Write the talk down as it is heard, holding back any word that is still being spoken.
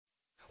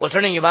Well,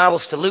 turning your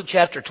Bibles to Luke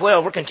chapter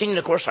 12, we're continuing,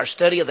 of course, our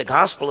study of the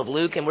Gospel of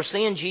Luke, and we're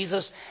seeing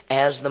Jesus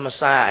as the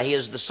Messiah. He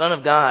is the Son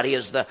of God. He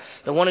is the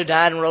one who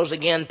died and rose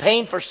again,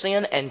 paying for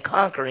sin and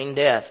conquering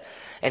death.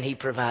 And He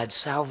provides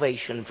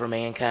salvation for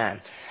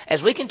mankind.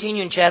 As we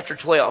continue in chapter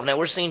 12, now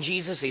we're seeing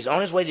Jesus. He's on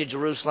His way to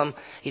Jerusalem.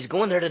 He's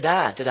going there to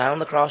die on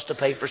the cross to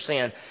pay for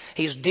sin.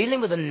 He's dealing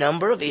with a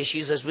number of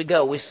issues as we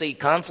go. We see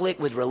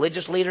conflict with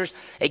religious leaders.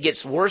 It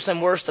gets worse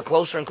and worse the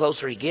closer and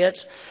closer He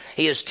gets.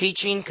 He is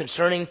teaching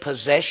concerning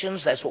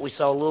possessions. That's what we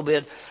saw a little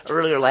bit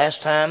earlier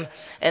last time.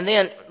 And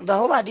then the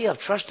whole idea of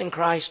trusting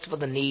Christ for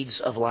the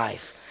needs of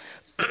life.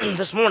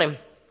 This morning,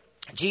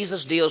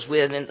 Jesus deals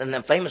with, in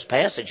the famous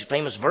passage,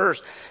 famous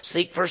verse,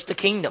 seek first the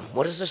kingdom.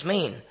 What does this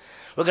mean?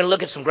 We're going to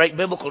look at some great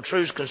biblical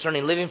truths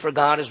concerning living for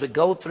God as we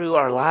go through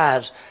our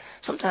lives.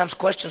 Sometimes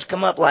questions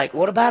come up like,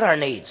 what about our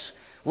needs?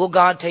 Will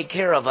God take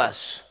care of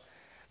us?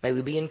 May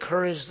we be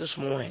encouraged this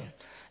morning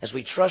as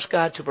we trust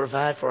God to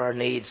provide for our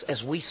needs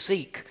as we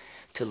seek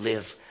to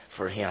live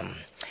for Him.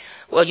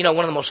 Well, you know,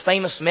 one of the most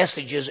famous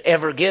messages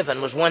ever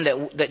given was one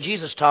that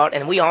Jesus taught,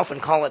 and we often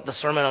call it the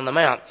Sermon on the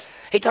Mount.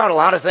 He taught a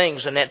lot of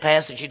things in that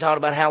passage. He taught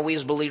about how we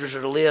as believers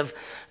are to live,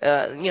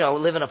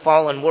 live in a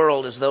fallen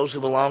world as those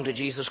who belong to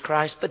Jesus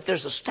Christ. But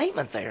there's a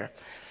statement there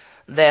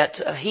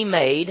that He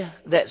made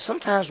that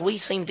sometimes we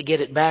seem to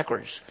get it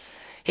backwards.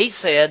 He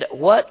said,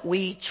 what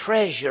we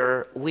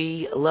treasure,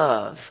 we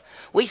love.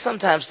 We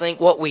sometimes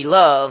think what we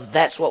love,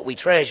 that's what we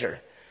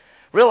treasure.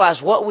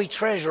 Realize what we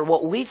treasure,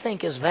 what we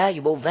think is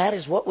valuable, that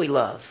is what we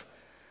love.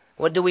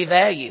 What do we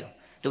value?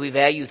 Do we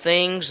value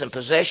things and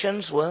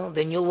possessions? Well,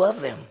 then you'll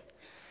love them.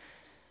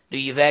 Do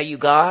you value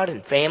God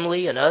and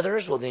family and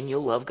others? Well, then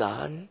you'll love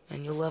God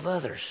and you'll love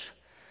others.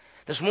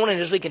 This morning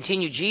as we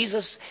continue,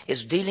 Jesus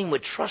is dealing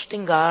with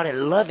trusting God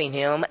and loving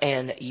Him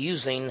and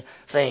using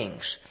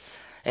things.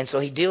 And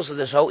so He deals with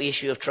this whole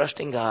issue of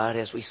trusting God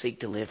as we seek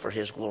to live for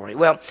His glory.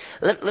 Well,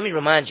 let me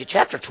remind you,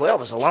 chapter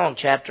 12 is a long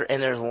chapter,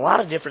 and there's a lot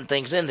of different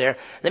things in there.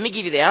 Let me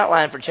give you the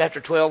outline for chapter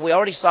 12. We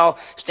already saw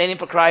standing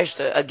for Christ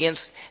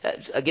against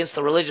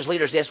the religious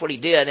leaders. That's what He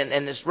did,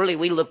 and it's really,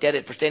 we looked at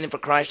it for standing for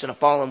Christ in a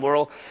fallen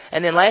world.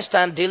 And then last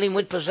time, dealing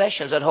with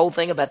possessions, that whole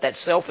thing about that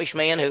selfish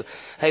man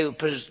who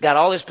got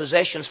all his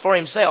possessions for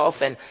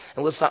himself, and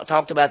we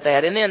talked about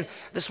that. And then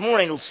this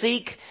morning,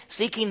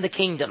 seeking the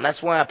kingdom.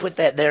 That's why I put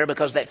that there,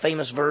 because that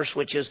famous verse,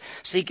 which is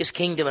seek His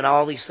kingdom and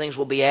all these things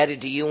will be added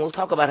to you. And we'll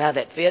talk about how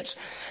that fits.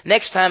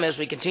 Next time as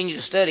we continue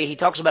to study, he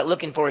talks about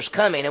looking for His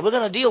coming. And we're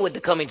going to deal with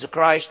the comings of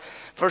Christ.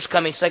 First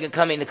coming, second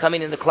coming, the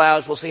coming in the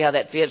clouds. We'll see how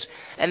that fits.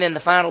 And then the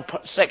final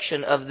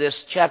section of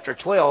this chapter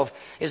 12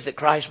 is that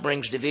Christ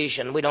brings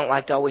division. We don't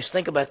like to always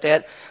think about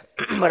that.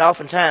 But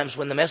oftentimes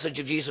when the message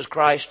of Jesus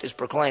Christ is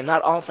proclaimed,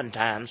 not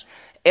oftentimes,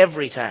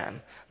 every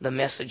time the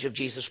message of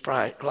Jesus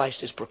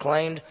Christ is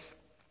proclaimed,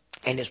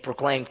 and is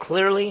proclaimed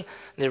clearly,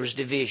 there is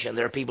division.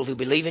 There are people who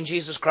believe in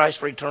Jesus Christ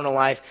for eternal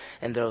life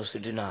and those who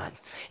do not.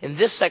 In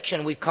this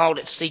section, we've called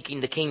it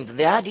seeking the kingdom.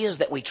 The idea is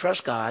that we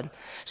trust God,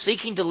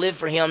 seeking to live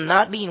for Him,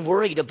 not being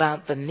worried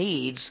about the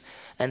needs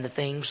and the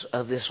things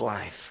of this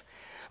life.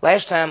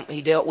 Last time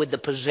he dealt with the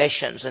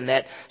possessions and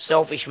that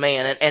selfish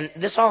man, and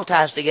this all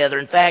ties together.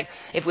 In fact,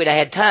 if we'd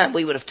had time,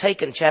 we would have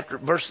taken chapter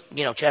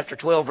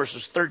 12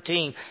 verses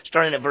 13,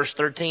 starting at verse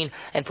 13,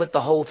 and put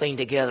the whole thing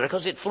together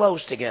because it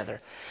flows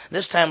together.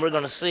 This time we're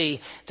going to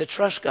see to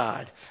trust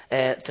God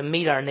to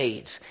meet our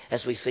needs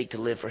as we seek to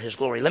live for His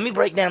glory. Let me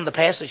break down the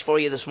passage for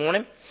you this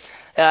morning.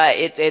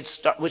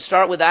 We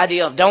start with the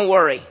idea of don't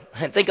worry.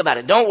 And think about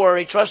it. Don't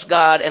worry, trust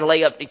God, and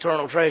lay up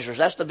eternal treasures.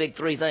 That's the big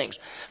three things.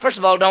 First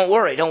of all, don't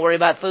worry. Don't worry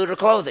about food or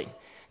clothing.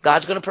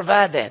 God's going to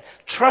provide that.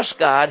 Trust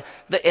God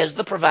as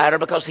the provider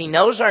because He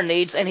knows our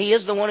needs and He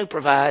is the one who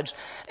provides.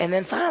 And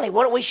then finally,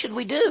 what should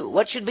we do?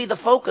 What should be the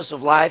focus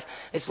of life?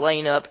 It's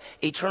laying up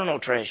eternal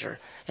treasure.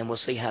 And we'll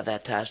see how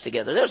that ties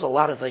together. There's a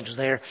lot of things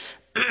there.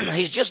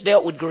 He's just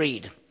dealt with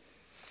greed.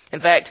 In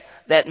fact,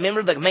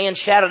 remember the man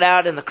shouted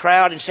out in the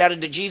crowd and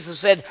shouted to Jesus,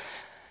 said,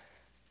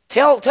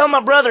 Tell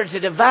my brother to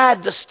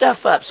divide the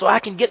stuff up so I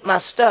can get my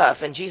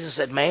stuff. And Jesus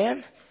said,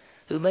 man,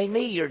 who made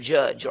me your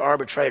judge or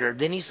arbitrator?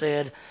 Then He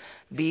said,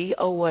 be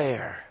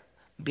aware,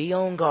 be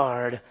on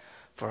guard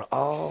for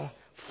all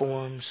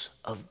forms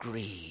of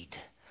greed.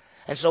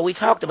 And so we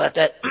talked about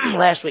that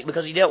last week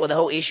because He dealt with the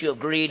whole issue of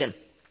greed and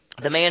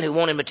the man who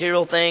wanted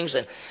material things,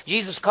 and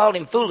Jesus called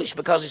him foolish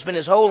because he spent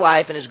his whole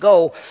life and his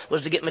goal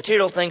was to get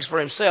material things for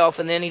himself,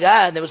 and then he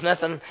died and there was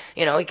nothing,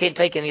 he can't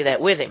take any of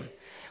that with him.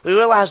 We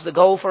realize the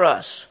goal for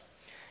us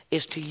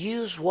is to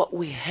use what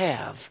we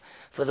have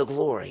for the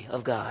glory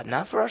of God.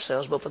 Not for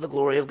ourselves, but for the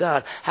glory of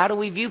God. How do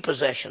we view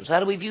possessions? How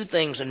do we view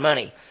things and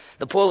money?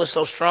 The pull is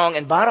so strong,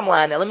 and bottom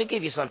line, now let me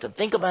give you something.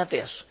 Think about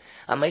this.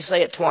 I may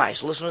say it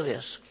twice. Listen to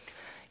this.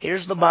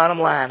 Here's the bottom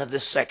line of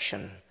this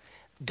section.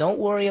 Don't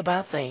worry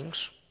about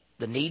things.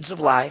 The needs of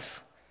life,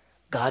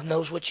 God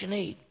knows what you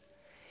need.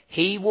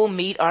 He will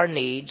meet our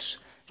needs.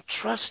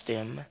 Trust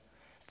Him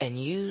and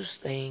use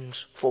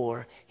things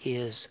for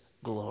His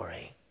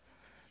glory.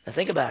 Now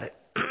think about it.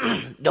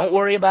 Don't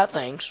worry about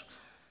things.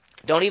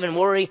 Don't even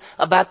worry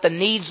about the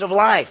needs of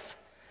life.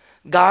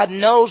 God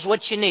knows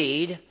what you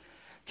need.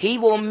 He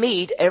will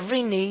meet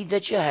every need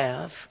that you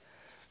have.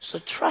 So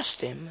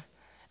trust Him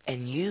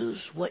and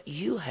use what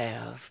you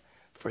have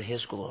for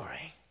His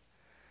glory.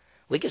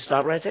 We could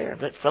stop right there.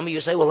 But some of you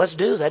say, well, let's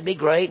do. That'd be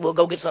great. We'll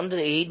go get something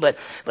to eat. But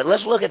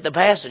let's look at the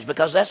passage,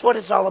 because that's what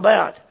it's all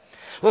about.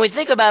 When we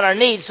think about our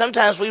needs,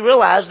 sometimes we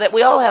realize that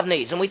we all have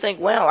needs. And we think,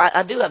 well,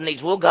 I do have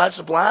needs. Will God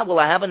supply? Will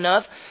I have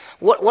enough?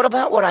 What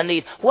about what I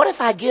need? What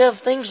if I give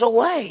things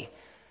away?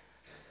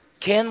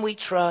 Can we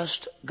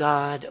trust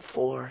God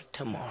for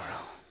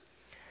tomorrow?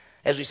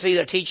 As we see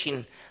their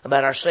teaching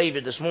about our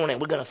Savior this morning,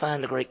 we're going to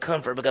find a great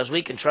comfort, because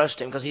we can trust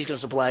Him, because He's going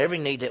to supply every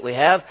need that we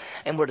have,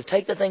 and we're to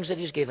take the things that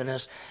He's given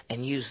us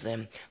and use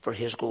them for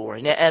His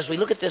glory. Now, as we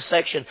look at this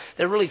section,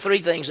 there are really three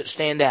things that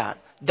stand out.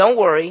 Don't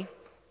worry,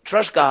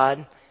 trust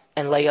God,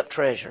 and lay up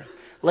treasure.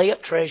 Lay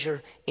up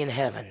treasure in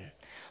heaven.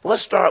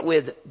 Let's start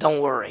with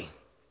don't worry,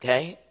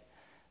 okay?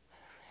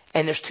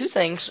 And there's two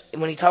things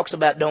when he talks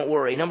about don't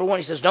worry. Number one,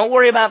 he says don't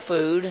worry about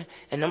food.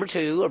 And number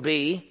two, or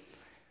B,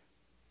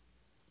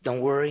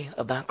 don't worry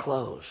about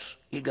clothes.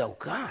 You go,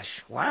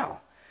 gosh, wow.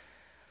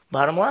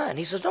 Bottom line,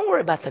 he says don't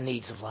worry about the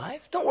needs of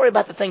life. Don't worry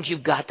about the things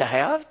you've got to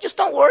have. Just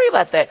don't worry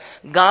about that.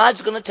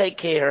 God's going to take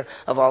care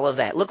of all of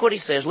that. Look what he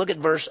says. Look at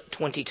verse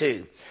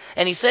 22.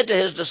 And he said to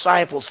his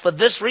disciples, for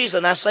this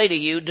reason I say to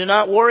you, do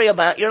not worry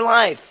about your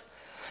life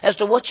as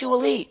to what you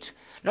will eat,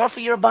 nor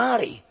for your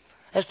body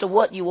as to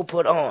what you will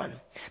put on.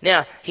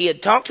 Now, he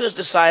had talked to his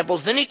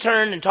disciples, then he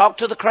turned and talked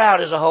to the crowd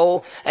as a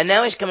whole, and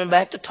now he's coming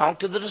back to talk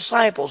to the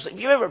disciples.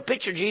 If you ever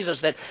picture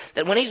Jesus, that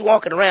when he's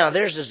walking around,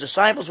 there's his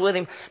disciples with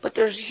him, but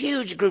there's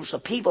huge groups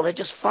of people that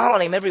just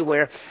following him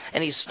everywhere,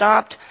 and he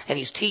stopped, and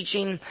he's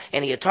teaching,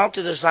 and he had talked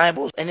to the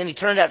disciples, and then he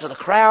turned out to the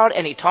crowd,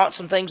 and he taught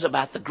some things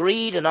about the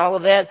greed and all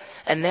of that,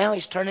 and now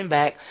he's turning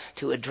back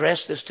to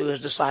address this to his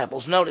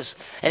disciples. Notice,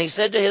 and he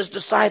said to his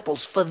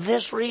disciples, for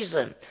this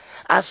reason,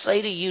 I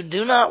say to you,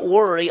 do not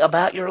worry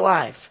about your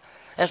life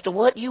as to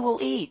what you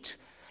will eat,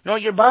 nor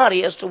your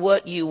body as to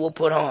what you will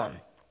put on.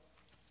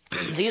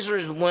 These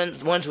are the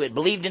ones who had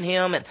believed in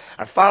him and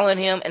are following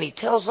him, and he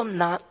tells them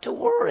not to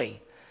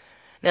worry.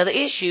 Now the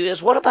issue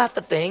is, what about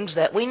the things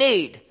that we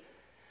need?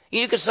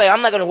 You could say,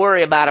 I'm not going to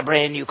worry about a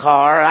brand new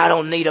car. I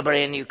don't need a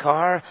brand new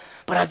car.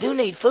 But I do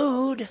need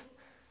food,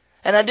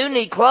 and I do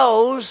need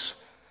clothes.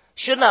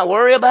 Shouldn't I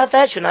worry about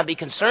that? Shouldn't I be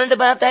concerned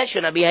about that?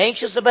 Shouldn't I be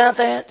anxious about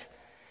that?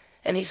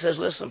 And he says,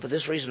 listen, for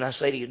this reason I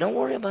say to you, don't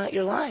worry about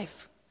your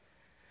life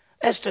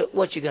as to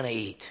what you're going to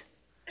eat,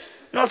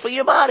 nor for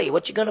your body,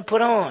 what you're going to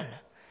put on.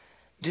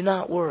 Do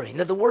not worry.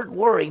 Now, the word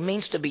worry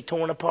means to be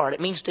torn apart.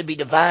 It means to be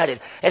divided.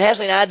 It has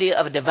an idea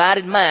of a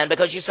divided mind,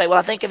 because you say, well,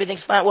 I think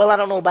everything's fine. Well, I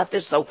don't know about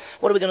this, though.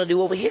 What are we going to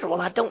do over here?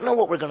 Well, I don't know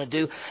what we're going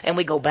to do. And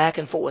we go back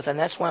and forth, and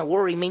that's why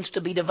worry means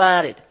to be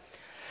divided.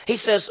 He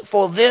says,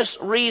 for this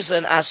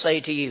reason I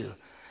say to you.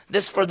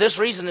 For this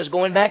reason is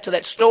going back to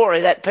that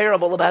story, that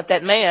parable about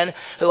that man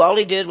who all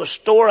he did was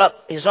store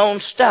up his own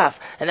stuff.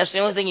 And that's the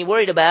only thing he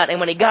worried about. And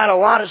when he got a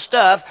lot of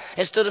stuff,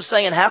 instead of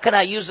saying, how can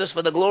I use this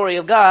for the glory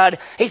of God?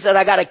 He said,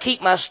 I got to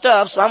keep my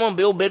stuff, so I'm going to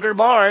build bigger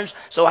barns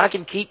so I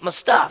can keep my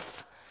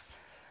stuff.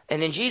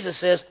 And then Jesus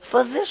says,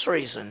 for this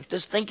reason,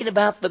 just thinking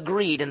about the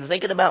greed and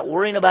thinking about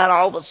worrying about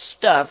all the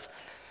stuff,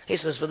 he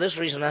says, for this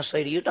reason I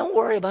say to you, don't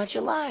worry about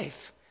your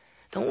life.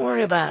 Don't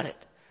worry about it.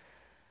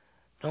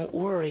 Don't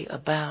worry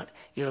about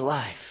your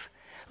life.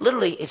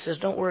 Literally, it says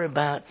don't worry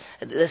about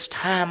this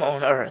time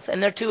on earth. And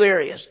there are two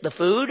areas. The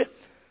food,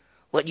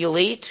 what you'll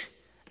eat,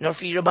 nor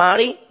for your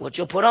body, what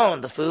you'll put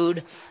on, the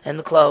food and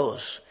the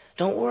clothes.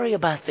 Don't worry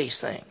about these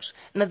things.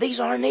 Now, these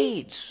are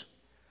needs.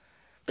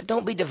 But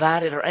don't be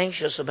divided or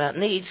anxious about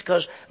needs,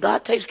 because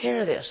God takes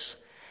care of this.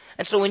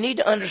 And so we need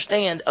to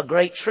understand a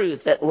great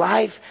truth, that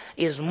life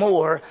is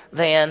more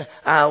than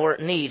our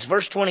needs.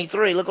 Verse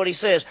 23, look what he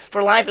says.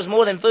 For life is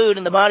more than food,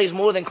 and the body is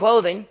more than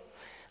clothing.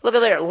 Look at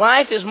there.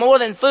 Life is more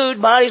than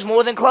food, body is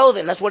more than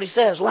clothing. That's what he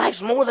says.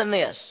 Life's more than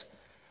this.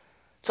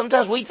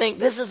 Sometimes we think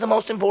this is the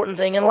most important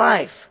thing in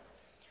life.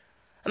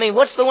 I mean,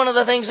 what's one of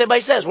the things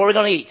everybody says? What are we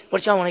going to eat?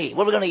 What y'all want to eat?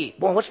 What are we going to eat?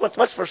 Boy,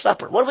 what's for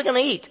supper? What are we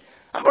going to eat?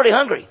 I'm pretty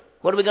hungry.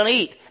 What are we going to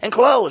eat? And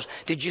clothes.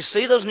 Did you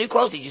see those new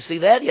clothes? Did you see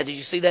that? Yeah. Did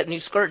you see that new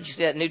skirt? Did you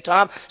see that new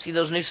top? See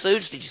those new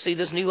suits? Did you see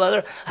this new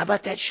other? How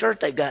about that shirt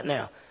they've got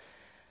now?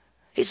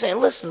 He's saying,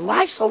 listen,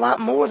 life's a lot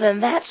more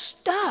than that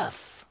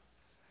stuff.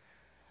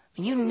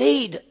 You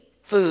need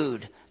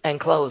food and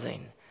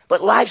clothing.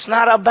 But life's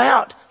not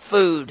about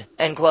food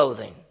and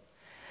clothing.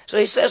 So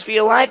he says, for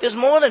your life is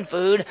more than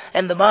food,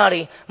 and the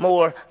body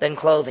more than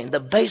clothing. The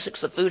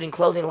basics of food and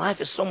clothing,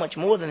 life is so much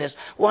more than this.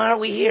 Why are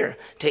we here?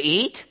 To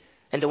eat?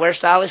 And to wear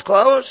stylish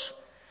clothes?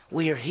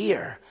 We are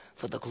here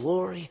for the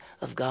glory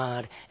of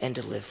God and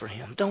to live for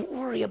Him. Don't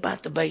worry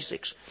about the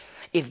basics.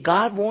 If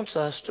God wants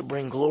us to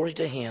bring glory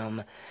to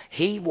Him,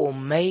 He will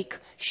make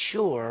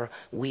sure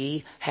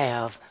we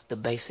have the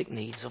basic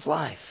needs of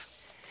life.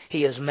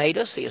 He has made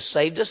us. He has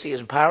saved us. He has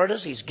empowered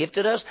us. He's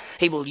gifted us.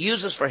 He will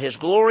use us for His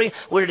glory.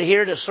 We're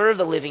here to serve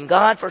the living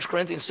God. 1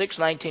 Corinthians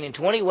 6:19 and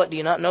 20. What do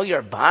you not know?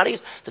 Your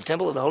bodies, the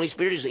temple of the Holy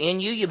Spirit is in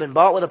you. You've been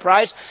bought with a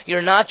price.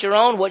 You're not your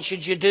own. What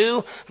should you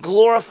do?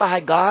 Glorify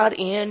God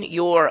in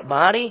your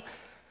body.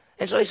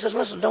 And so he says,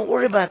 listen, don't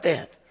worry about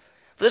that.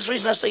 For this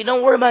reason I say,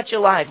 don't worry about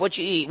your life, what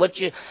you eat,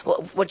 what you're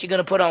going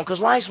to put on.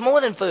 Because life's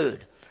more than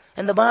food.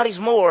 And the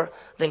body's more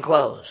than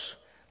clothes.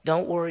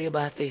 Don't worry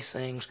about these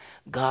things.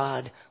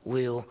 God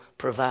will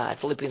provide.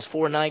 Philippians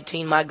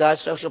 4:19, my God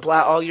shall supply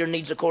all your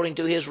needs according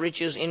to His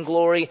riches in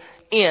glory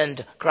in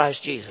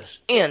Christ Jesus.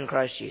 In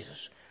Christ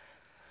Jesus.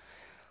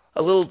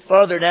 A little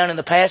farther down in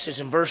the passage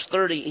in verse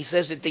 30, he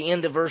says at the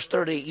end of verse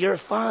 30, your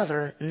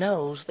Father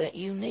knows that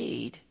you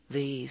need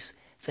these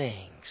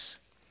things.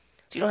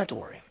 So you don't have to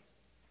worry.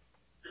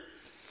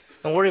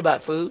 Don't worry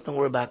about food. Don't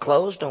worry about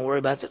clothes. Don't worry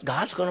about that.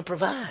 God's going to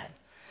provide.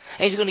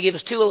 And He's going to give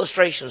us two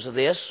illustrations of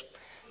this.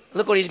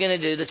 Look what He's going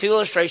to do. The two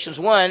illustrations,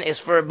 one is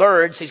for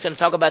birds. He's going to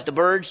talk about the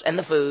birds and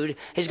the food.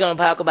 He's going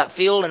to talk about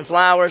field and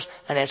flowers,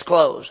 and that's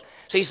clothes.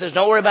 So He says,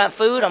 don't worry about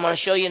food. I'm going to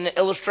show you an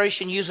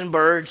illustration using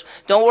birds.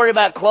 Don't worry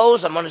about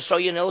clothes. I'm going to show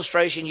you an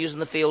illustration using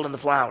the field and the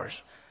flowers.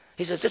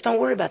 He says, just don't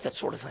worry about that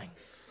sort of thing.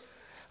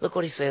 Look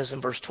what He says in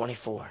verse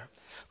 24.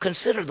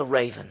 Consider the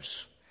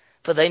ravens,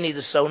 for they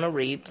neither sow nor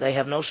reap. They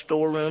have no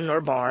storeroom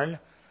nor barn,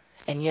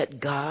 and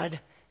yet God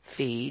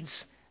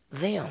feeds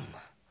them.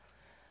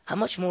 How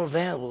much more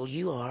valuable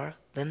you are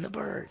than the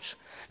birds.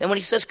 Then when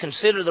He says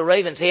consider the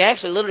ravens, He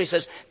actually literally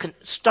says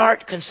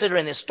start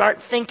considering this.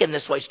 Start thinking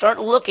this way. Start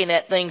looking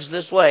at things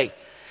this way.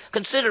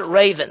 Consider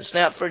ravens.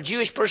 Now, for a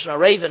Jewish person, a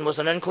raven was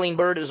an unclean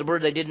bird. It was a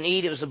bird they didn't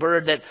eat. It was a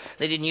bird that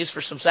they didn't use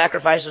for some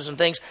sacrifices and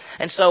things.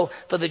 And so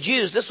for the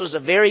Jews, this was a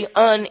very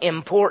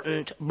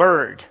unimportant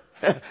bird.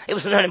 It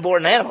was an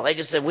unimportant animal. They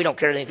just said, we don't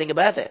care anything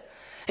about that.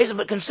 He said,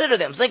 but consider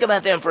them. Think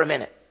about them for a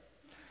minute.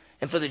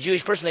 And for the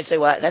Jewish person, they'd say,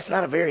 well, that's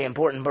not a very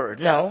important bird.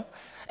 No.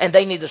 And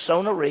they neither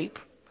sow nor reap.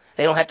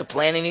 They don't have to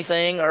plant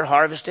anything or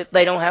harvest it.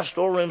 They don't have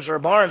storerooms or a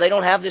barn. They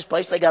don't have this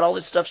place. They got all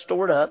this stuff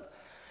stored up.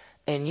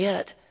 And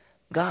yet,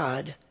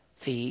 God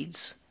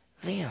feeds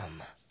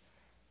them.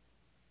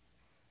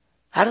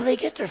 How do they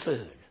get their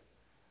food?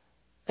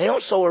 They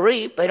don't sow or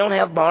reap. They don't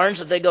have barns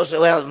that they go say,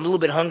 well, I'm a little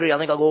bit hungry. I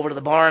think I'll go over to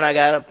the barn.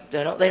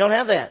 They don't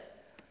have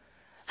that.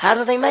 How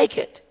do they make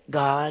it?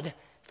 God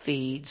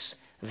feeds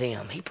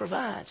them. He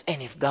provides.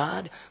 And if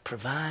God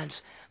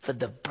provides for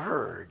the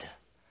bird,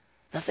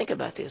 now think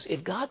about this.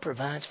 If God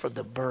provides for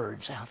the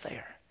birds out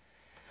there,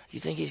 you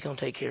think He's going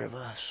to take care of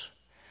us?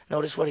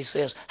 Notice what He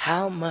says.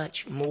 How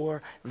much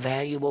more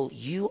valuable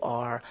you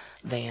are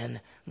than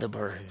the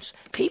birds.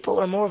 People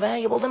are more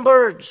valuable than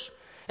birds.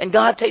 And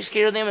God takes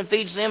care of them and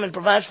feeds them and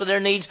provides for their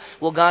needs.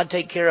 Will God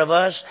take care of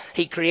us?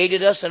 He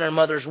created us in our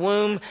mother's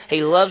womb.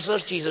 He loves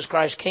us. Jesus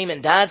Christ came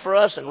and died for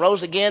us and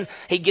rose again.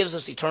 He gives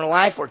us eternal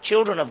life. We're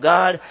children of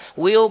God.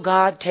 Will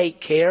God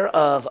take care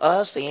of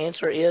us? The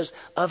answer is,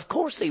 of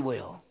course He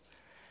will.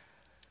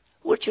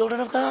 We're children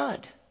of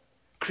God,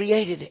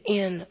 created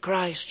in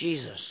Christ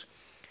Jesus.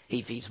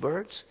 He feeds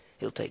birds.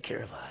 He'll take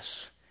care of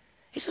us.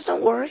 He says,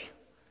 don't worry.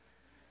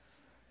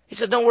 He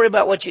said, don't worry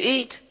about what you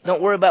eat.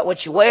 Don't worry about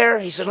what you wear.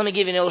 He said, let me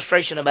give you an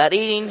illustration about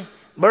eating.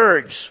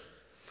 Birds,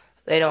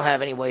 they don't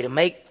have any way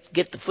to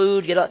get the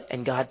food,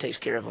 and God takes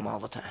care of them all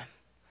the time.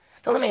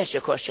 Now, let me ask you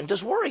a question.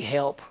 Does worry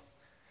help?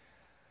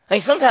 I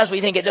mean, sometimes we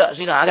think it does.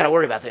 I got to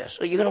worry about this.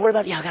 Are you going to worry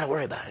about it? Yeah, I got to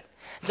worry about it.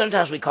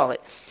 Sometimes we call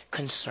it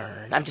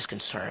concern. I'm just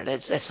concerned.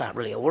 That's not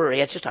really a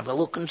worry. It's just I'm a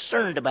little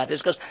concerned about this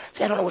because,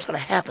 I don't know what's going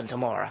to happen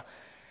tomorrow.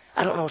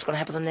 I don't know what's going to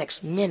happen the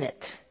next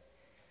minute.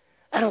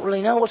 I don't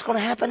really know what's going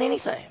to happen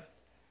anything.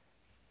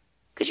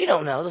 Because you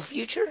don't know the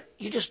future.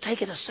 You just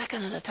take it a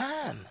second at a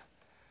time.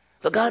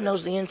 But God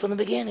knows the end from the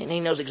beginning.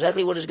 He knows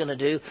exactly what He's going to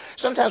do.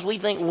 Sometimes we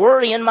think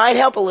worrying might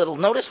help a little.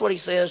 Notice what He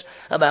says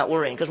about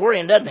worrying, because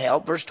worrying doesn't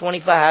help. Verse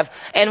 25,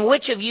 and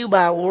which of you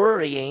by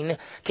worrying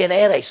can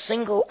add a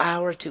single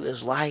hour to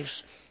his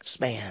life's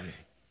span?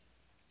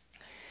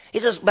 He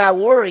says, by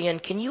worrying,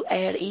 can you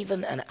add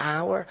even an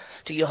hour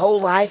to your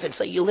whole life and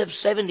say you live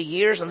 70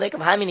 years and think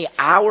of how many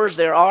hours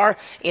there are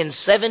in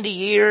 70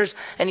 years?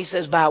 And he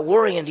says, by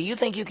worrying, do you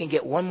think you can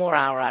get one more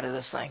hour out of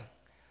this thing?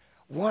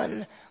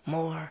 One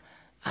more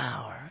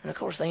hour. And of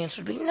course the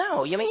answer would be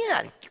no. You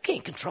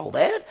can't control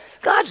that.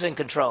 God's in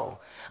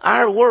control.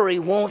 Our worry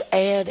won't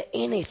add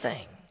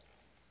anything.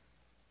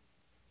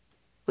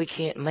 We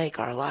can't make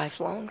our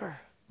life longer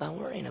by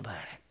worrying about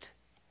it.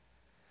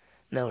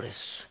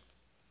 Notice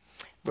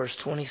verse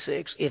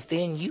 26, if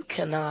then you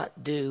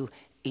cannot do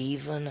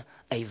even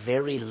a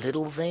very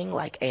little thing,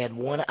 like add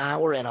 1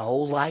 hour in a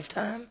whole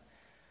lifetime,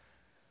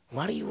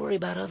 why do you worry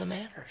about other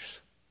matters?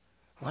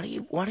 Why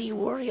do you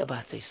worry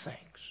about these things?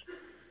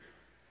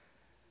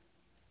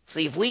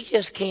 See, if we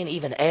just can't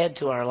even add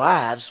to our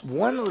lives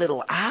 1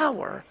 little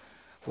hour,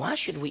 why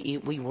should we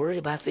worry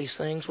about these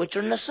things which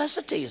are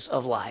necessities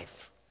of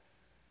life?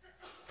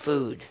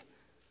 Food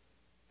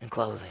and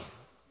clothing.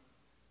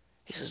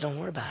 He says, don't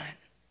worry about it.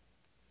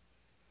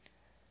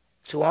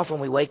 Too often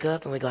we wake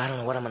up and we go, I don't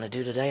know what I'm going to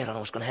do today. I don't know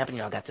what's going to happen.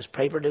 I got this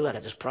paper due. I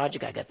got this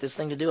project. I got this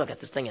thing to do. I got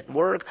this thing at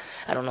work.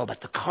 I don't know about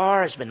the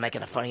car. It's been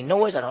making a funny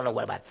noise. I don't know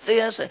what about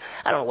this. I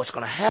don't know what's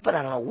going to happen.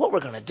 I don't know what we're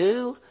going to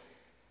do.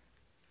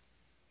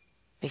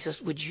 He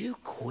says, would you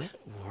quit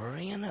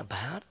worrying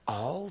about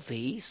all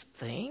these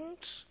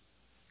things?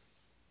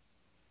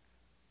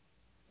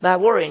 By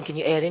worrying, can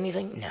you add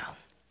anything? No.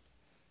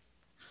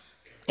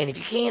 And if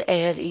you can't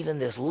add even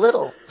this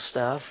little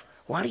stuff,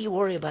 why do you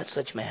worry about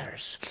such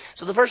matters?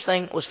 So the first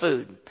thing was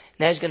food.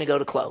 Now he's going to go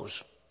to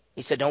clothes.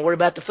 He said, don't worry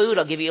about the food.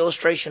 I'll give you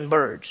illustration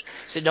birds.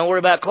 He said, don't worry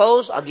about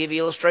clothes. I'll give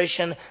you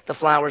illustration the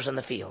flowers in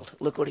the field.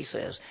 Look what he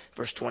says,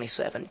 verse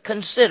 27.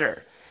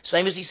 Consider.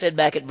 Same as he said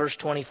back at verse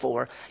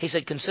 24. He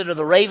said, consider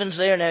the ravens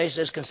there. Now he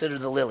says, consider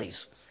the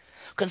lilies.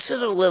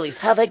 Consider the lilies,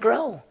 how they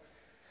grow.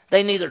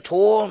 They neither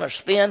toil nor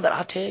spin, but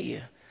I'll tell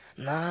you,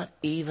 not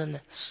even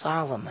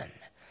Solomon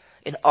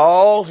in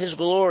all his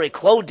glory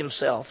clothed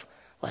himself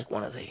like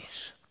one of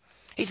these.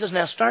 He says,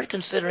 now start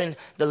considering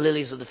the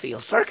lilies of the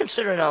field. Start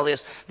considering all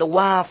this, the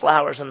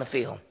wildflowers in the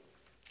field.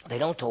 They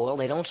don't toil,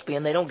 they don't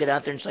spin, they don't get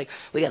out there and say,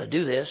 we got to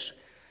do this.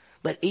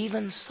 But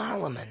even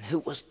Solomon, who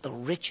was the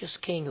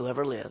richest king who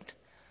ever lived.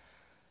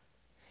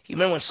 You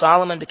remember when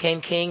Solomon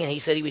became king and he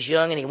said he was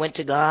young and he went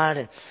to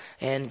God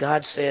and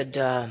God said,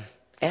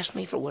 ask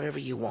me for whatever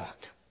you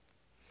want.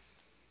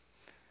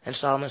 And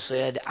Solomon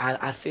said,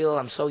 I feel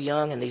I'm so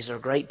young and these are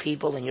great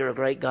people and you're a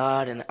great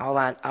God and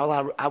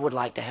I would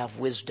like to have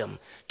wisdom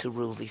to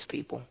rule these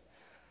people.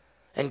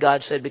 And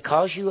God said,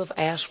 because you have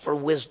asked for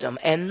wisdom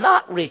and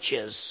not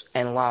riches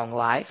and long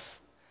life,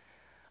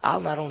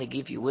 I'll not only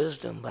give you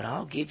wisdom, but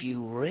I'll give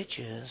you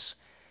riches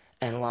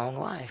and long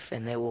life.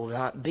 And there will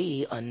not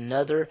be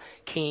another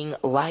king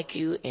like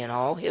you in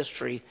all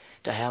history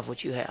to have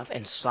what you have.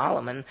 And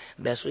Solomon,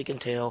 best we can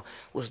tell,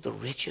 was the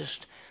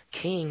richest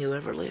king who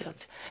ever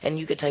lived. And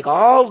you could take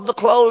all the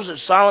clothes that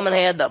Solomon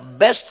had, the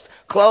best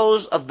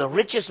clothes of the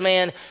richest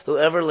man who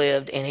ever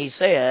lived, and he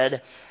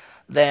said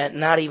that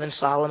not even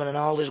Solomon in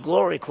all his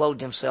glory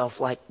clothed himself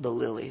like the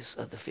lilies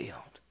of the field.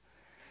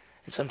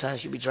 And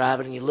sometimes you'll be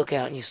driving and you look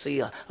out and you see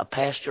a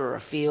pasture or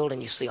a field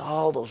and you see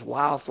all those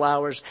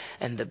wildflowers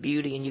and the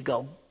beauty and you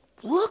go,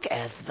 look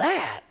at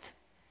that.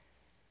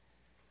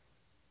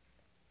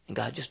 And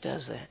God just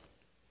does that.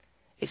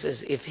 He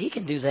says, if he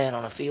can do that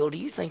on a field, do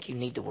you think you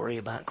need to worry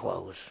about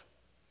clothes?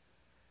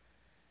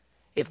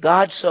 If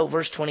God so,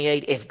 verse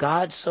 28, if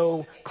God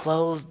so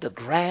clothed the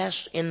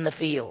grass in the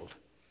field,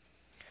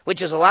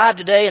 which is alive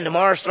today and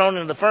tomorrow is thrown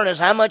into the furnace,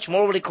 how much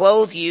more will he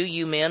clothe you,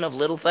 you men of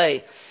little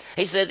faith?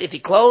 He said, if he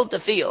clothed the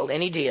field,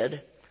 and he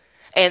did,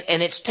 and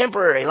it's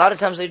temporary. A lot of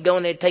times they'd go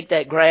and they'd take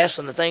that grass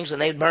and the things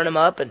and they'd burn them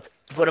up and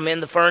put them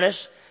in the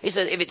furnace. He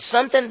said, if it's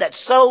something that's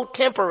so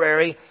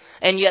temporary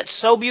and yet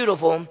so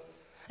beautiful,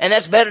 and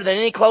that's better than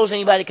any clothes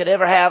anybody could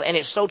ever have, and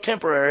it's so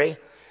temporary,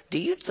 do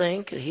you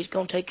think that he's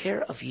going to take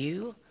care of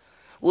you?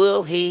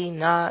 Will he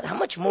not? How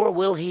much more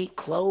will he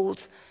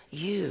clothe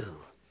you?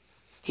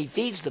 He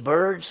feeds the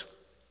birds.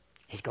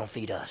 He's going to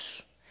feed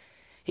us.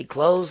 He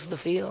clothes the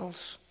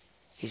fields.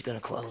 He's going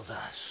to clothe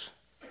us.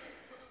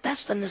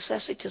 That's the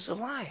necessities of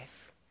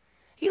life.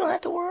 You don't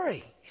have to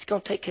worry. He's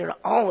going to take care of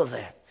all of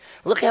that.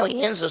 Look how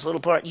he ends this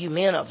little part. You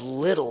men of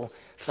little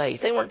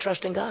faith. They weren't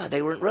trusting God.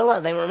 They weren't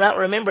realizing. They were not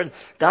remembering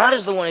God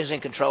is the one who's in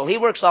control. He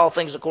works all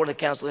things according to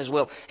the counsel of his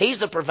will. He's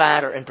the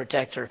provider and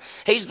protector.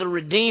 He's the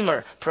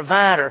redeemer,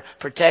 provider,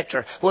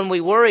 protector. When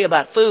we worry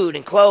about food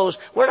and clothes,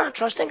 we're not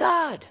trusting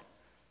God.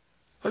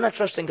 We're not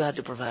trusting God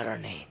to provide our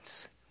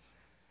needs.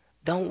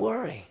 Don't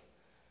worry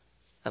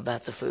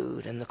about the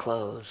food and the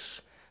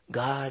clothes.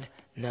 God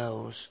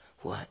knows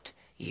what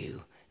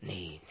you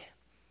need.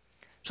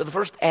 So the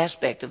first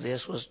aspect of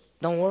this was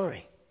don't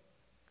worry.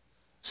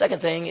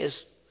 Second thing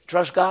is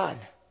trust God.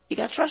 You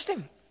got to trust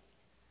him.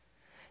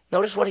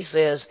 Notice what he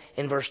says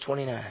in verse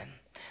 29.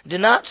 Do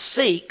not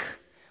seek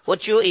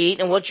what you'll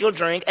eat and what you'll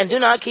drink, and do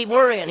not keep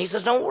worrying. He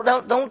says,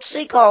 don't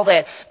seek all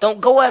that.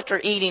 Don't go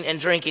after eating and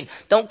drinking.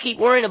 Don't keep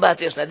worrying about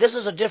this. Now, this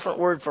is a different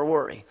word for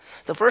worry.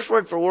 The first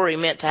word for worry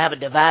meant to have a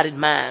divided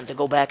mind, to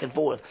go back and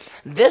forth.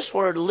 This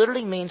word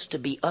literally means to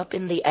be up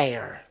in the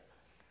air.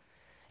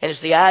 And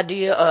it's the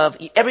idea of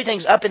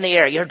everything's up in the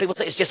air. You heard people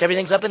say it's just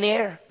everything's up in the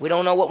air. We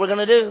don't know what we're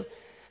going to do.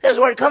 That's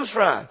where it comes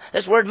from.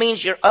 This word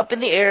means you're up in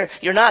the air.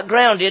 You're not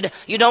grounded.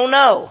 You don't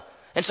know.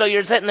 And so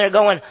you're sitting there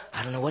going,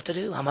 I don't know what to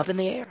do. I'm up in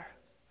the air.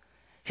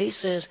 He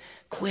says,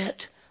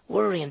 quit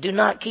worrying. Do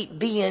not keep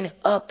being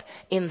up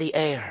in the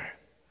air.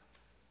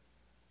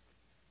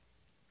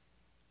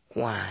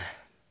 Why?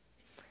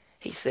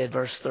 He said,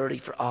 verse 30,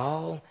 for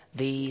all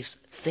these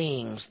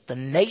things the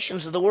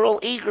nations of the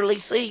world eagerly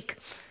seek,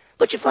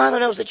 but your Father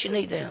knows that you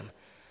need them.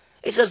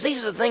 He says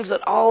these are the things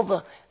that all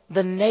the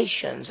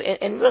nations,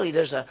 and really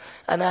there's an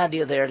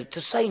idea there.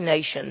 To say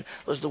nation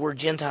was the word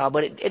Gentile,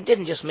 but it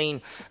didn't just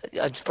mean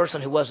a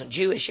person who wasn't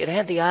Jewish. It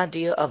had the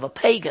idea of a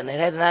pagan. It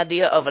had an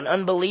idea of an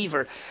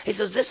unbeliever. He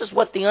says this is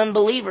what the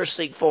unbelievers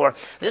seek for.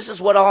 This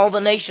is what all the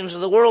nations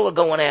of the world are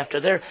going after.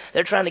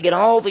 They're trying to get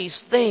all these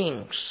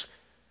things.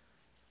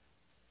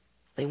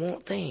 They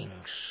want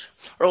things.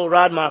 Earl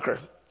Rodmacher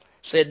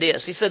said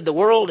this. He said, the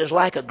world is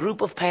like a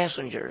group of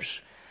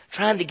passengers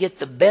trying to get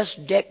the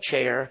best deck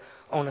chair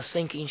on a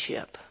sinking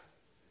ship.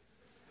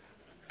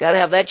 Got to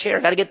have that chair.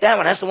 Got to get that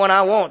one. That's the one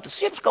I want. The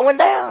ship's going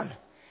down.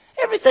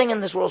 Everything in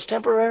this world's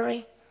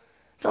temporary.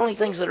 The only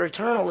things that are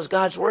eternal is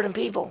God's Word and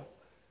people.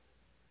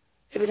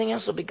 Everything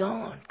else will be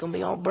gone. It's going to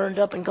be all burned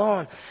up and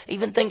gone.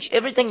 Even things,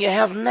 everything you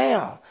have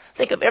now.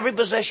 Think of every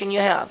possession you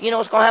have. You know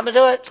what's going to happen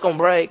to it? It's going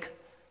to break.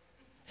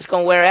 It's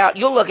going to wear out.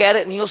 You'll look at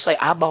it and you'll say,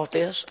 I bought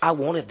this. I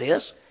wanted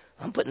this.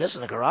 I'm putting this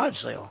in a garage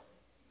sale.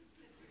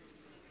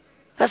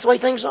 That's the way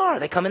things are.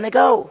 They come and they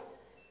go.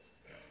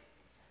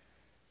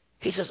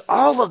 He says,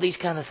 all of these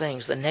kind of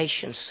things the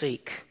nations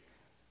seek.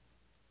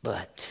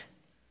 But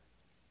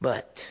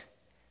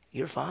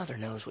your Father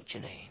knows what you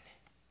need.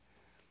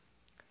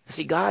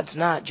 See, God's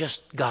not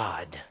just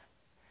God.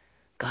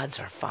 God's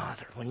our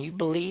Father. When you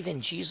believe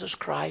in Jesus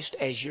Christ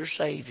as your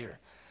Savior,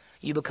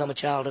 you become a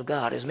child of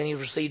God. As many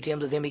have received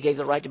Him, to them He gave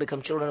the right to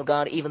become children of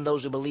God, even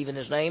those who believe in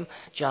His name.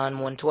 John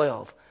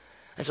 1:12.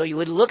 And so you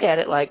would look at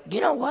it like,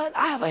 you know what?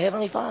 I have a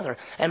Heavenly Father,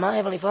 and my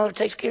Heavenly Father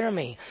takes care of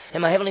me.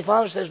 And my Heavenly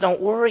Father says,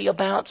 don't worry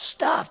about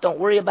stuff. Don't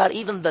worry about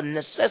even the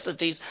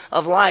necessities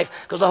of life,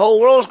 because the whole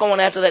world's going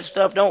after that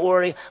stuff. Don't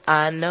worry.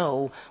 I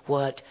know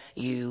what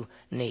you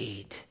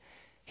need.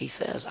 He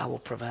says, I will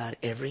provide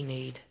every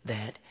need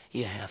that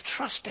you have.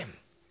 Trust Him.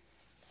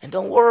 And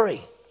don't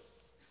worry.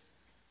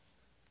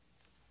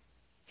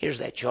 Here's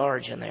that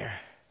charge in there.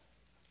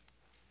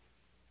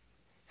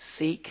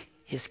 Seek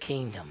His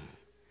kingdom.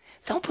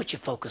 Don't put your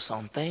focus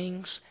on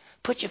things.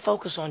 Put your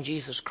focus on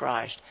Jesus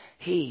Christ.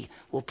 He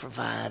will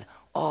provide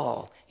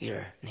all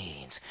your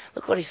needs.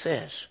 Look what He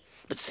says.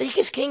 But seek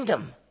His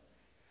kingdom,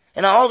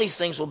 and all these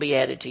things will be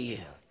added to you.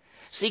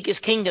 Seek His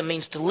kingdom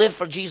means to live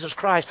for Jesus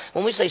Christ.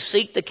 When we say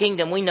seek the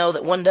kingdom, we know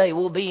that one day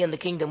we'll be in the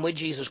kingdom with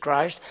Jesus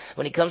Christ.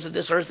 When He comes to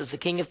this earth as the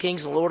King of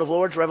Kings and Lord of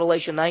Lords,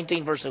 Revelation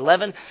 19, verse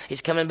 11,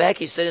 He's coming back.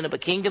 He's setting up a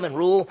kingdom and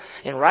rule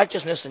in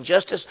righteousness and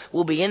justice.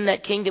 We'll be in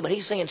that kingdom. But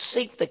He's saying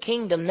seek the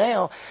kingdom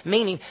now,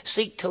 meaning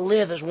seek to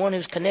live as one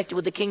who's connected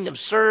with the kingdom.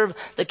 Serve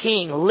the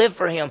King. Live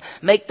for Him.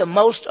 Make the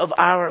most of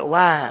our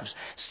lives.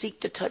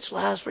 Seek to touch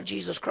lives for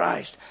Jesus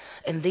Christ.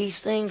 And these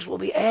things will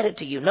be added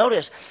to you.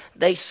 Notice,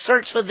 they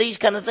search for these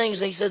kind of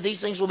things. And He says these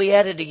things will be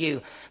added to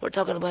you. We're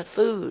talking about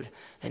food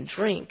and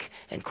drink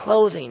and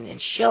clothing and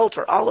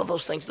shelter. All of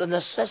those things, the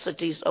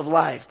necessities of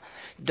life.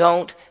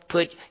 Don't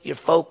put your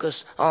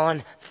focus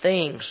on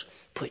things.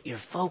 Put your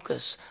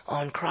focus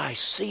on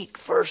Christ. Seek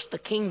first the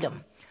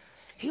kingdom.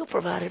 He'll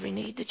provide every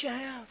need that you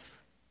have.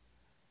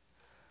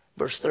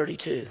 Verse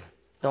 32.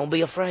 Don't be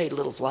afraid,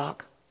 little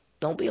flock.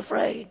 Don't be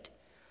afraid.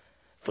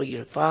 For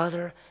your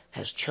Father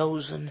has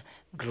chosen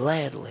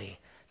gladly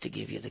to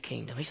give you the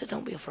kingdom. He said,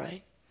 don't be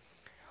afraid.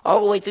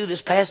 All the way through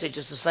this passage,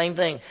 it's the same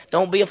thing.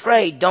 Don't be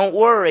afraid. Don't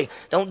worry.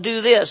 Don't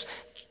do this.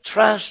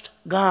 Trust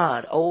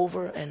God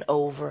over and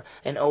over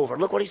and over.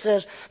 Look what He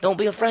says. Don't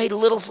be afraid,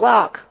 little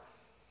flock.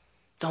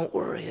 Don't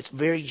worry. It's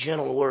very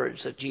gentle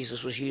words that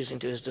Jesus was using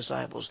to His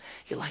disciples.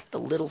 You're like the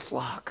little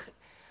flock.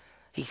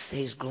 He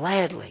says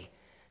gladly.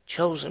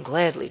 Chosen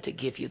gladly to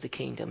give you the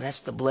kingdom. That's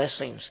the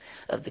blessings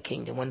of the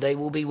kingdom. One day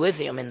we'll be with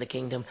Him in the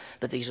kingdom,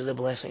 but these are the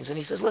blessings. And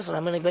He says, listen,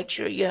 I'm going to make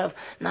sure you have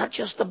not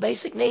just the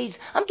basic needs.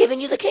 I'm giving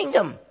you the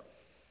kingdom.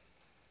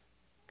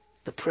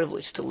 The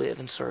privilege to live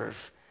and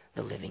serve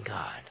the living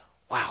God.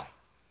 Wow.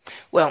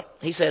 Well,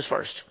 He says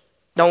first,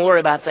 don't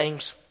worry about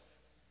things,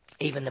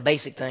 even the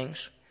basic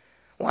things.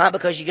 Why?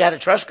 Because you got to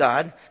trust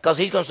God, because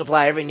He's going to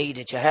supply every need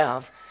that you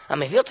have. I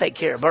mean, if He'll take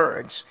care of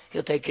birds,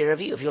 He'll take care of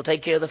you. If He'll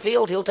take care of the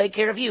field, He'll take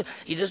care of you.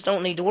 You just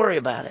don't need to worry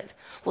about it.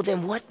 Well,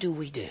 then what do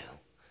we do?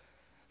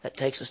 That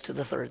takes us to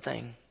the third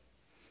thing,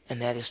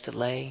 and that is to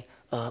lay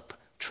up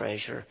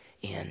treasure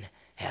in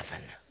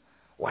heaven.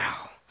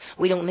 Wow.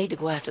 We don't need to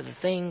go after the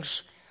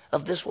things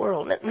of this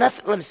world.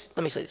 Nothing, let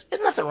me say this.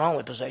 There's nothing wrong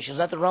with possessions.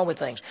 Nothing wrong with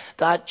things.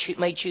 God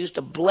may choose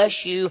to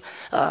bless you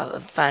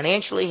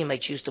financially. He may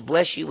choose to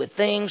bless you with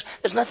things.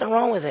 There's nothing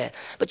wrong with that.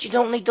 But you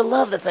don't need to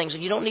love the things,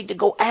 and you don't need to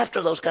go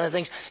after those kind of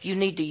things. You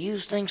need to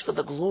use things for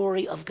the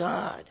glory of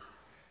God.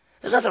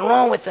 There's nothing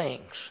wrong with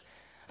things.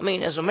 I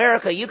mean, as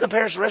America, you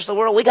compare us to the rest of the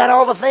world, we got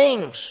all the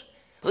things.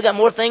 We got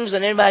more things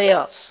than anybody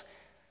else.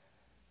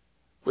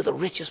 We're the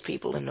richest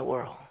people in the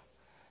world.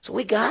 So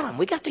we got them.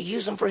 We got to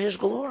use them for His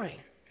glory.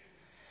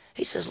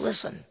 He says,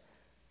 listen,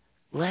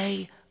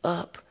 lay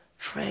up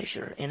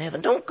treasure in heaven.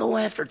 Don't go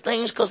after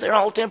things because they're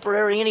all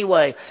temporary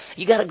anyway.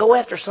 You got to go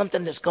after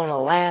something that's going to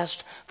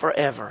last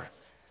forever.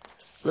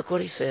 Look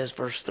what He says,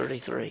 verse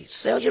 33.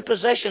 Sell your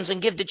possessions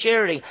and give to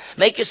charity.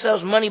 Make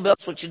yourselves money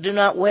belts which you do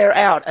not wear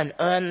out, an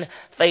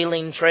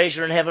unfailing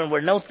treasure in heaven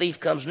where no thief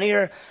comes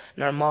near,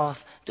 nor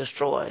moth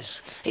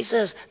destroys. He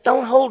says,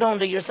 don't hold on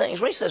to your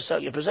things. When He says sell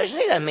your possessions,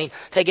 He doesn't mean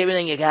take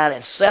everything you got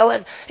and sell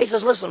it. He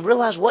says, listen,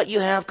 realize what you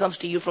have comes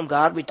to you from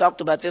God. We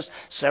talked about this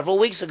several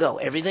weeks ago.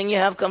 Everything you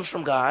have comes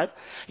from God.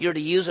 You're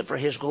to use it for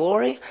His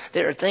glory.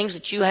 There are things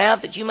that you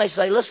have that you may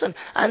say, listen,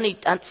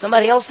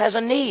 somebody else has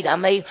a need. I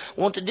may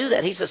want to do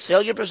that. He says,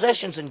 sell your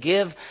possessions and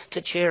give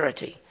to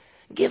charity.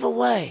 Give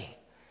away.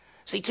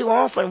 See, too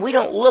often we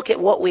don't look at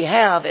what we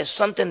have as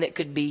something that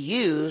could be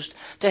used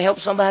to help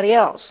somebody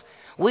else.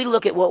 We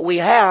look at what we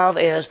have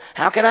as,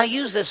 how can I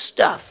use this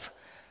stuff?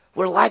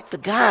 We're like the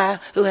guy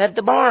who had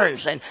the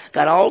barns and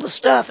got all the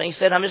stuff. And he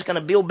said, I'm just going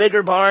to build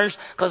bigger barns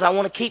because I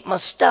want to keep my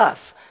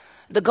stuff.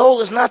 The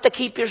goal is not to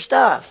keep your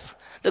stuff.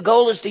 The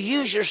goal is to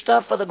use your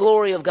stuff for the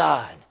glory of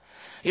God.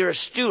 You're a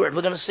steward.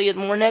 We're going to see it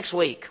more next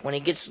week. When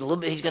he gets a little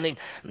bit, he's going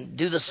to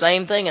do the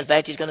same thing. In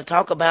fact, he's going to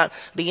talk about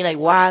being a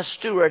wise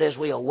steward as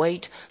we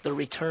await the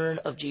return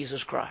of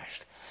Jesus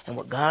Christ. And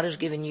what God has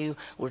given you,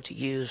 we're to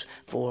use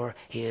for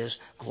His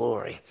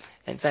glory.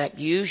 In fact,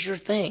 use your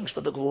things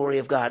for the glory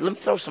of God. Let me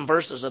throw some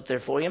verses up there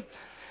for you.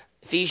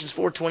 Ephesians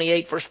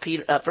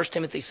 4:28, 1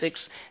 Timothy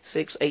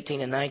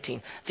 6:18 and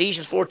 19.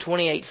 Ephesians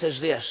 4:28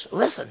 says this.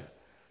 Listen,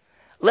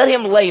 let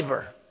him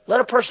labor. Let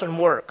a person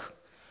work.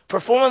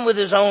 Performing with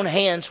his own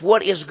hands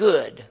what is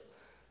good.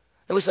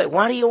 And we say,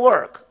 why do you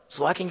work?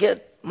 So I can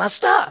get my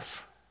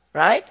stuff,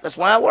 right? That's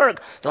why I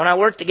work. Don't I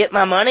work to get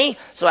my money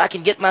so I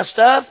can get my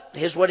stuff?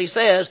 Here's what he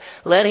says.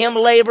 Let him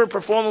labor,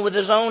 performing with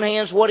his own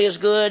hands what is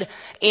good,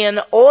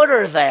 in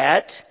order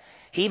that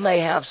he may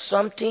have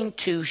something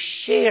to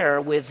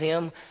share with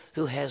him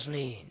who has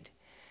need.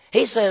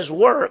 He says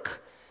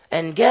work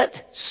and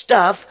get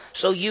stuff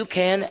so you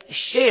can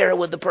share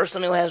with the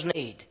person who has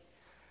need.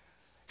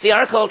 See,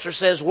 our culture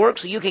says work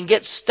so you can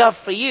get stuff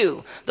for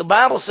you. The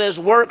Bible says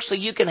work so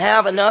you can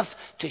have enough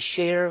to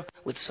share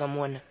with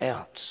someone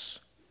else.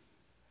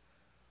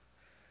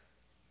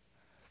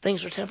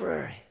 Things are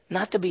temporary.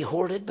 Not to be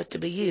hoarded, but to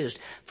be used.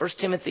 1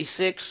 Timothy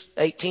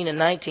 6:18 and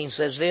 19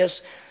 says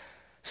this.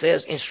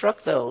 Says,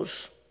 instruct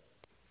those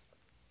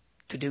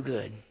to do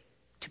good,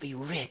 to be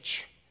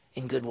rich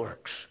in good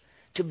works,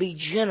 to be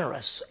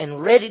generous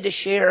and ready to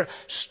share,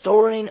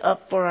 storing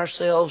up for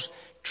ourselves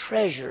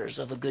treasures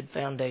of a good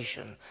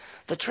foundation.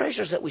 The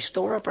treasures that we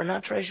store up are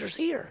not treasures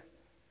here.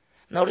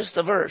 Notice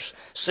the verse.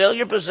 Sell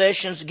your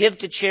possessions, give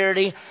to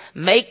charity,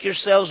 make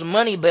yourselves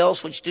money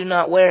belts which do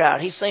not wear out.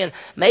 He's saying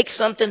make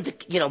something,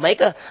 make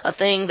a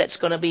thing that's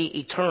going to be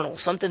eternal,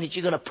 something that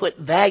you're going to put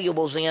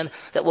valuables in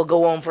that will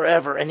go on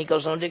forever. And he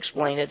goes on to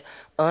explain it.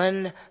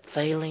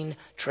 Unfailing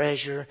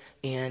treasure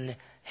in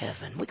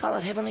heaven. We call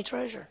it heavenly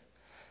treasure.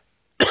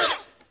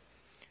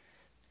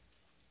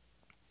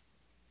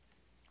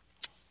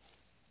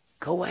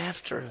 Go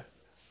after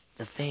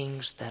the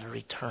things that are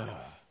eternal.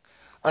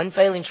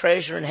 Unfailing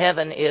treasure in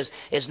heaven is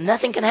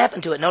nothing can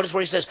happen to it. Notice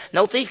where he says,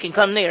 no thief can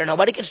come near.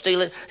 Nobody can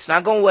steal it. It's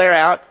not going to wear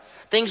out.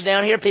 Things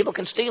down here, people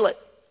can steal it.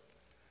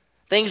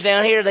 Things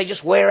down here, they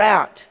just wear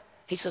out.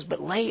 He says,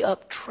 but lay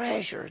up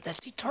treasure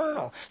that's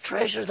eternal.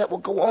 Treasure that will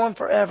go on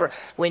forever.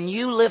 When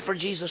you live for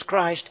Jesus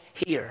Christ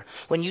here,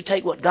 when you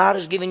take what God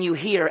has given you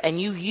here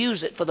and you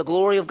use it for the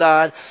glory of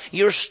God,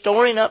 you're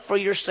storing up for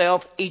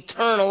yourself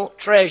eternal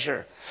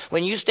treasure.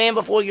 When you stand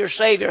before your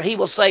Savior, He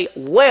will say,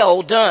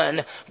 well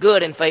done,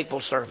 good and faithful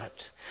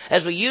servant.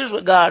 As we use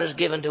what God has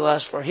given to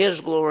us for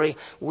His glory,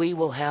 we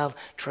will have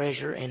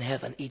treasure in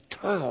heaven,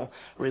 eternal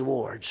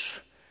rewards.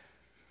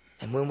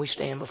 And when we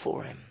stand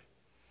before Him,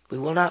 we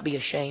will not be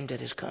ashamed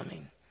at His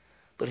coming,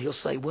 but He'll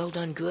say, well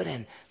done, good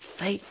and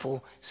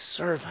faithful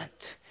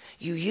servant.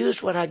 You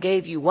used what I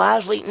gave you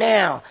wisely.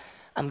 Now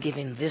I'm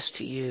giving this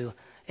to you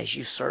as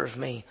you serve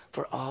me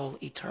for all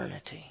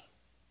eternity.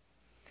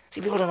 See,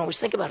 people don't always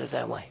think about it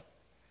that way.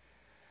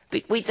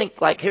 We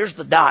think like, here's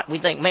the dot. We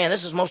think, man,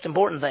 this is the most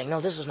important thing.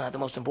 No, this is not the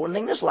most important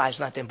thing. This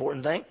life's not the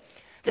important thing.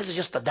 This is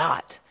just the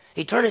dot.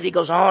 Eternity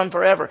goes on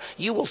forever.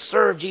 You will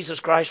serve Jesus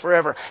Christ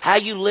forever. How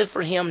you live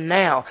for Him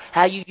now,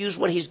 how you use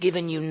what He's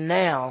given you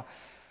now,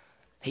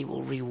 He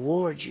will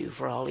reward you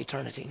for all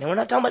eternity. Now, we're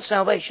not talking about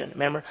salvation.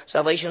 Remember,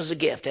 salvation is a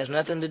gift. It has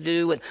nothing to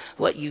do with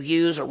what you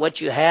use or what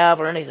you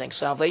have or anything.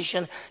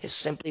 Salvation is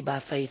simply by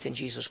faith in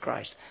Jesus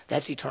Christ.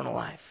 That's eternal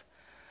life.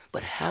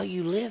 But how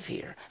you live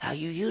here, how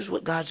you use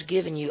what God's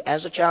given you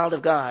as a child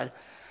of God,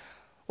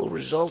 will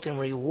result in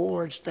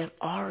rewards that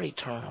are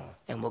eternal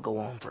and will go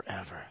on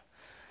forever.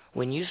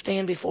 When you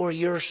stand before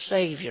your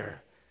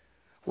Savior,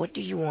 what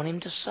do you want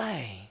Him to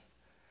say?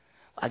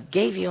 I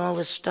gave you all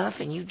this stuff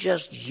and you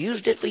just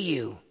used it for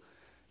you.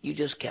 You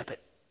just kept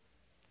it.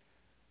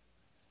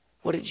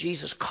 What did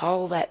Jesus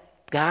call that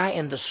guy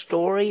in the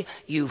story?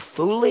 You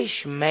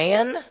foolish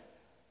man.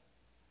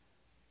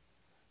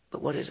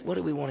 But what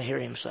do we want to hear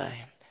Him say?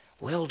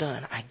 Well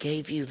done. I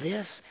gave you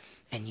this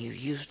and you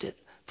used it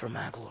for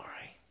my glory.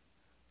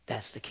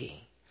 That's the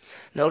key.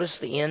 Notice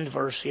the end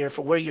verse here.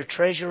 For where your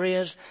treasure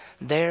is,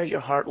 there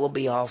your heart will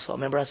be also.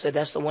 Remember I said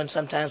that's the one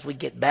sometimes we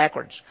get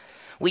backwards.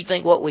 We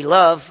think what we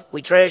love,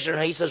 we treasure.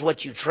 And He says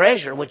what you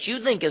treasure, what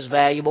you think is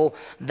valuable,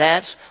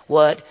 that's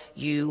what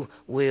you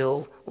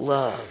will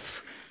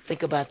love.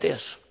 Think about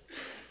this.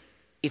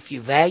 If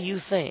you value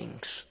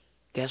things,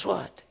 guess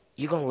what?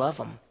 You're going to love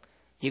them.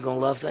 You're going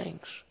to love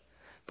things.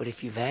 But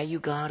if you value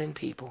God and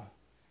people,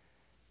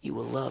 you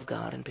will love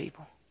God and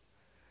people.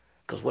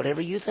 Because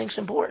whatever you think's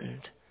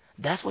important,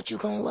 that's what you're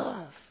going to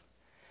love.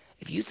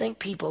 If you think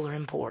people are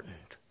important,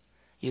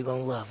 you're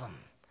going to love them.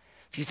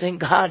 If you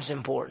think God's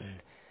important,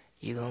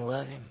 you're going to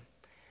love Him.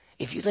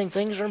 If you think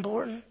things are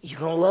important, you're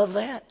going to love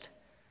that.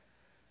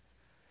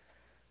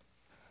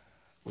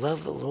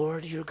 Love the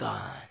Lord your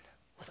God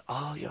with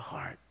all your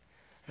heart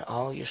and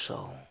all your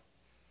soul.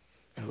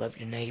 And love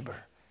your neighbor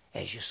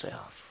as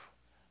yourself.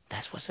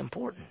 That's what's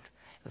important.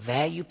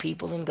 Value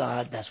people in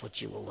God, that's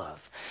what you will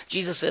love.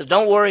 Jesus says,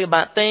 don't worry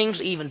about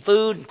things, even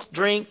food,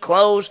 drink,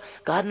 clothes.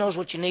 God knows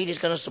what you need. He's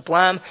going to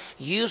supply them.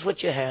 Use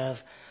what you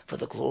have for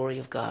the glory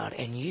of God,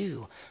 and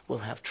you will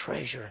have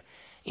treasure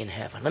in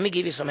heaven. Let me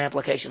give you some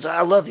applications.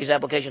 I love these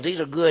applications.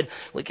 These are good.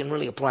 We can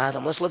really apply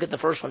them. Let's look at the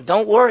first one.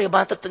 Don't worry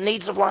about the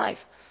needs of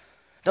life.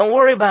 Don't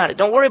worry about it.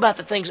 Don't worry about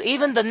the things,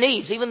 even the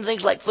needs, even the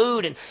things like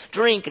food and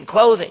drink and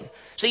clothing.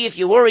 See, if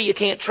you worry, you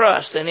can't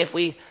trust. And if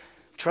we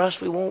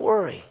trust, we won't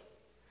worry.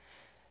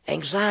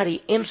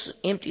 Anxiety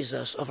empties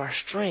us of our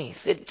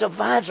strength. It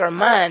divides our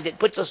mind. It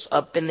puts us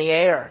up in the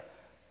air.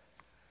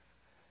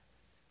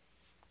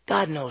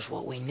 God knows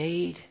what we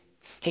need.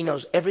 He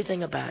knows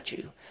everything about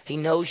you. He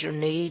knows your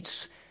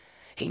needs.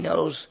 He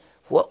knows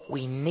what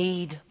we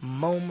need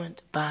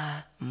moment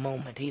by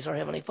moment. He's our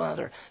Heavenly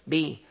Father.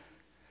 B,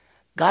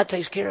 God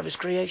takes care of His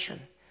creation.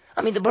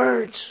 I mean, the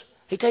birds,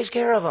 He takes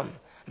care of them.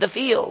 The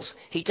fields,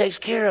 He takes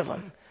care of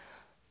them.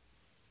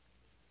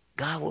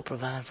 God will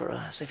provide for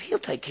us. If He'll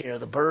take care of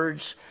the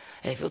birds,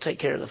 and if He'll take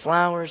care of the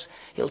flowers,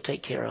 He'll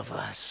take care of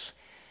us.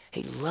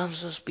 He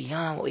loves us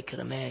beyond what we could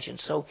imagine.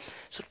 So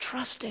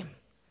trust Him.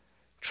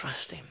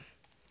 Trust Him.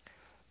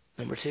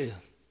 Number 2,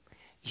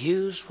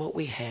 use what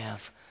we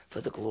have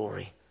for the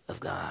glory of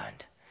God.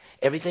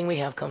 Everything we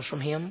have comes from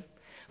Him.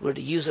 We're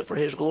to use it for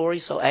His glory.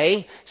 So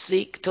A,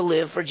 seek to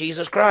live for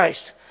Jesus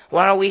Christ.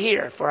 Why are we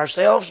here? For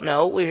ourselves?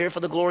 No, we're here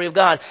for the glory of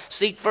God.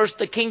 Seek first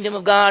the kingdom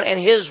of God and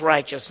His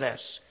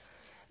righteousness.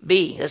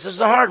 B, this is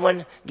the hard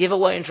one, give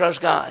away and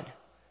trust God.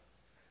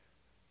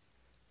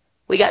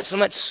 We got so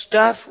much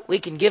stuff, we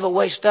can give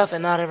away stuff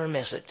and not ever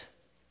miss it.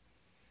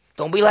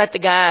 Don't be like the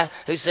guy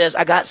who says,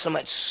 I got so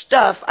much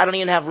stuff, I don't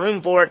even have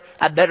room for it.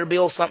 I better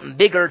build something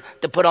bigger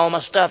to put all my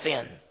stuff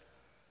in.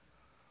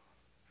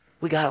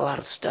 We got a lot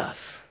of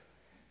stuff.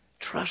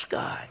 Trust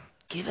God.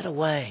 Give it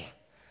away.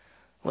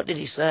 What did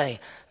He say?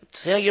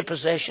 Sell your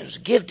possessions.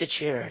 Give to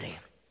charity.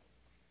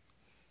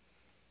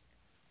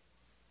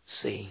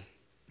 See,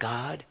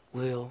 God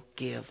will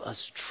give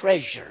us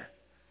treasure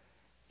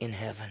in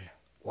heaven.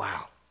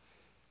 Wow.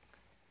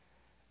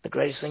 The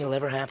greatest thing that will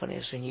ever happen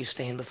is when you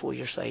stand before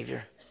your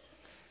Savior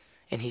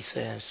and He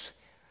says,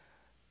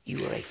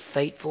 you are a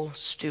faithful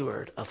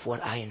steward of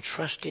what I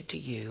entrusted to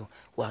you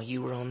while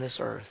you were on this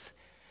earth.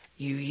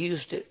 You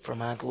used it for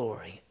my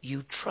glory.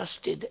 You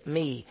trusted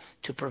me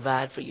to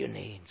provide for your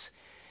needs.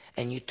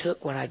 And you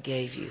took what I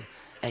gave you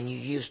and you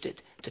used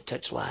it to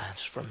touch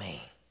lives for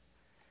me.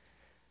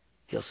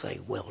 He'll say,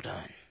 well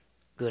done,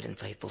 good and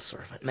faithful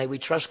servant. May we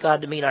trust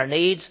God to meet our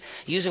needs,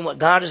 using what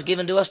God has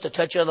given to us to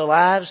touch other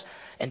lives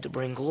and to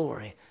bring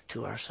glory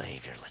to our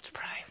Savior. Let's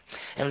pray.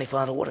 Heavenly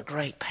Father, what a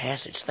great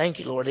passage. Thank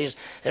you, Lord.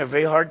 They're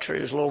very hard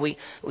truths. Lord,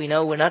 we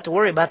know we're not to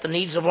worry about the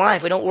needs of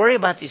life. We don't worry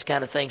about these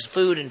kind of things,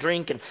 food and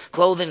drink and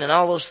clothing and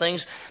all those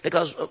things,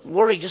 because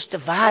worry just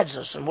divides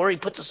us and worry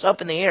puts us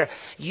up in the air.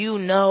 You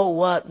know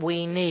what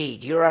we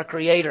need. You're our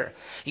Creator.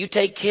 You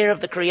take care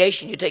of the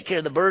creation. You take care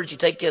of the birds. You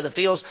take care of the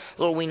fields.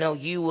 Lord, we know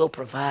you will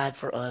provide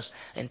for us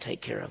and take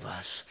care of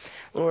us.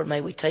 Lord,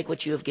 may we take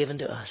what you have given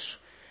to us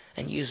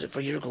and use it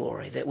for your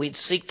glory, that we'd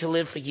seek to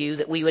live for you,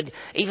 that we would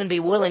even be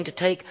willing to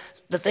take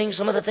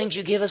some of the things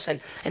you give us and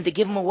to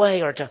give them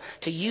away or to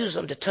use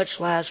them to touch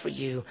lives for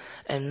you.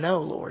 And know,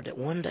 Lord, that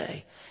one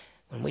day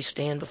when we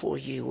stand before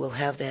you, we'll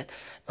have that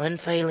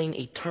unfailing,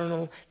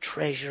 eternal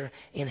treasure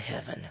in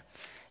heaven.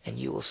 And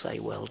you will say,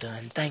 well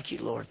done. Thank you,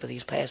 Lord, for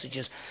these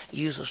passages.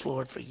 Use us,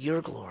 Lord, for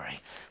your glory.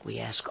 We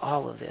ask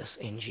all of this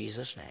in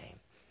Jesus' name.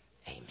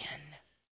 Amen.